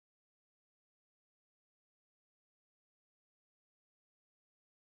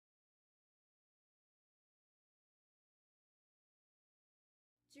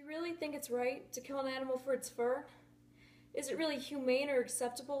Do you really think it's right to kill an animal for its fur? Is it really humane or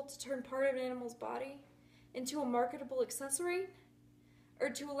acceptable to turn part of an animal's body into a marketable accessory? Or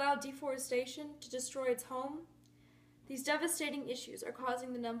to allow deforestation to destroy its home? These devastating issues are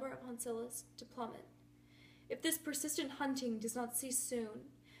causing the number of oncillas to plummet. If this persistent hunting does not cease soon,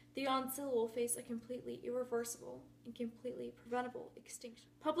 the oncilla will face a completely irreversible and completely preventable extinction.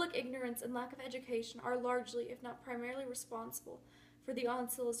 Public ignorance and lack of education are largely, if not primarily, responsible for the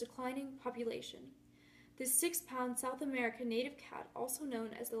oncilla's declining population. This 6-pound South American native cat, also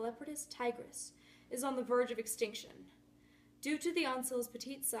known as the Leopardus tigris, is on the verge of extinction. Due to the oncilla's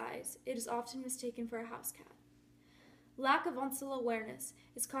petite size, it is often mistaken for a house cat. Lack of oncilla awareness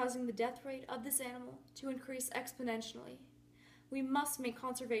is causing the death rate of this animal to increase exponentially. We must make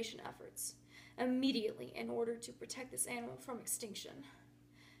conservation efforts immediately in order to protect this animal from extinction.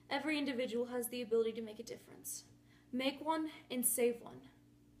 Every individual has the ability to make a difference. Make one and save one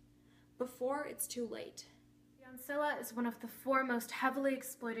before it's too late. The Oncilla is one of the 4 most heavily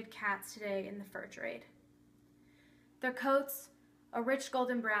exploited cats today in the fur trade. Their coats, a rich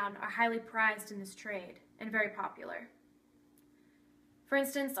golden brown, are highly prized in this trade and very popular. For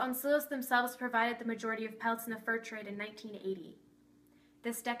instance, Oncillas themselves provided the majority of pelts in the fur trade in 1980.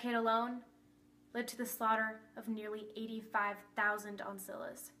 This decade alone led to the slaughter of nearly 85,000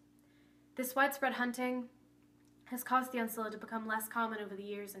 Oncillas. This widespread hunting has caused the Oncilla to become less common over the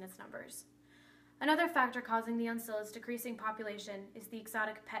years in its numbers. Another factor causing the Oncilla's decreasing population is the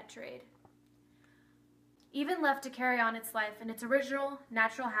exotic pet trade. Even left to carry on its life in its original,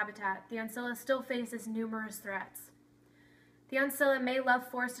 natural habitat, the Oncilla still faces numerous threats. The Oncilla may love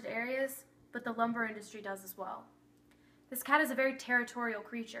forested areas, but the lumber industry does as well. This cat is a very territorial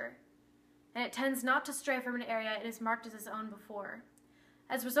creature, and it tends not to stray from an area it is marked as its own before.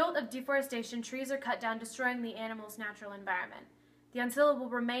 As a result of deforestation, trees are cut down, destroying the animal's natural environment. The Oncilla will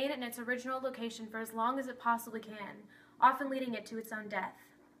remain in its original location for as long as it possibly can, often leading it to its own death.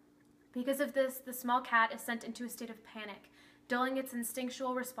 Because of this, the small cat is sent into a state of panic, dulling its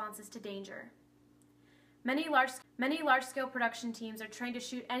instinctual responses to danger. Many large-scale production teams are trained to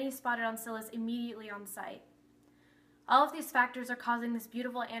shoot any spotted oncillas immediately on sight. All of these factors are causing this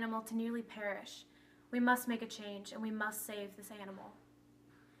beautiful animal to nearly perish. We must make a change, and we must save this animal.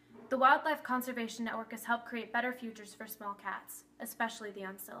 The Wildlife Conservation Network has helped create better futures for small cats, especially the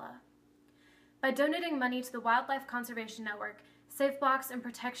Oncilla. By donating money to the Wildlife Conservation Network, safe blocks and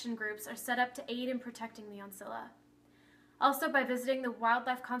protection groups are set up to aid in protecting the Oncilla. Also, by visiting the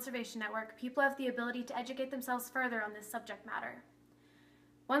Wildlife Conservation Network, people have the ability to educate themselves further on this subject matter.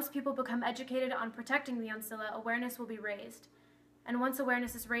 Once people become educated on protecting the Oncilla, awareness will be raised. And once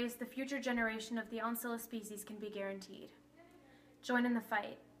awareness is raised, the future generation of the Oncilla species can be guaranteed. Join in the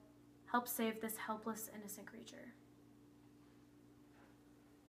fight. Help save this helpless, innocent creature.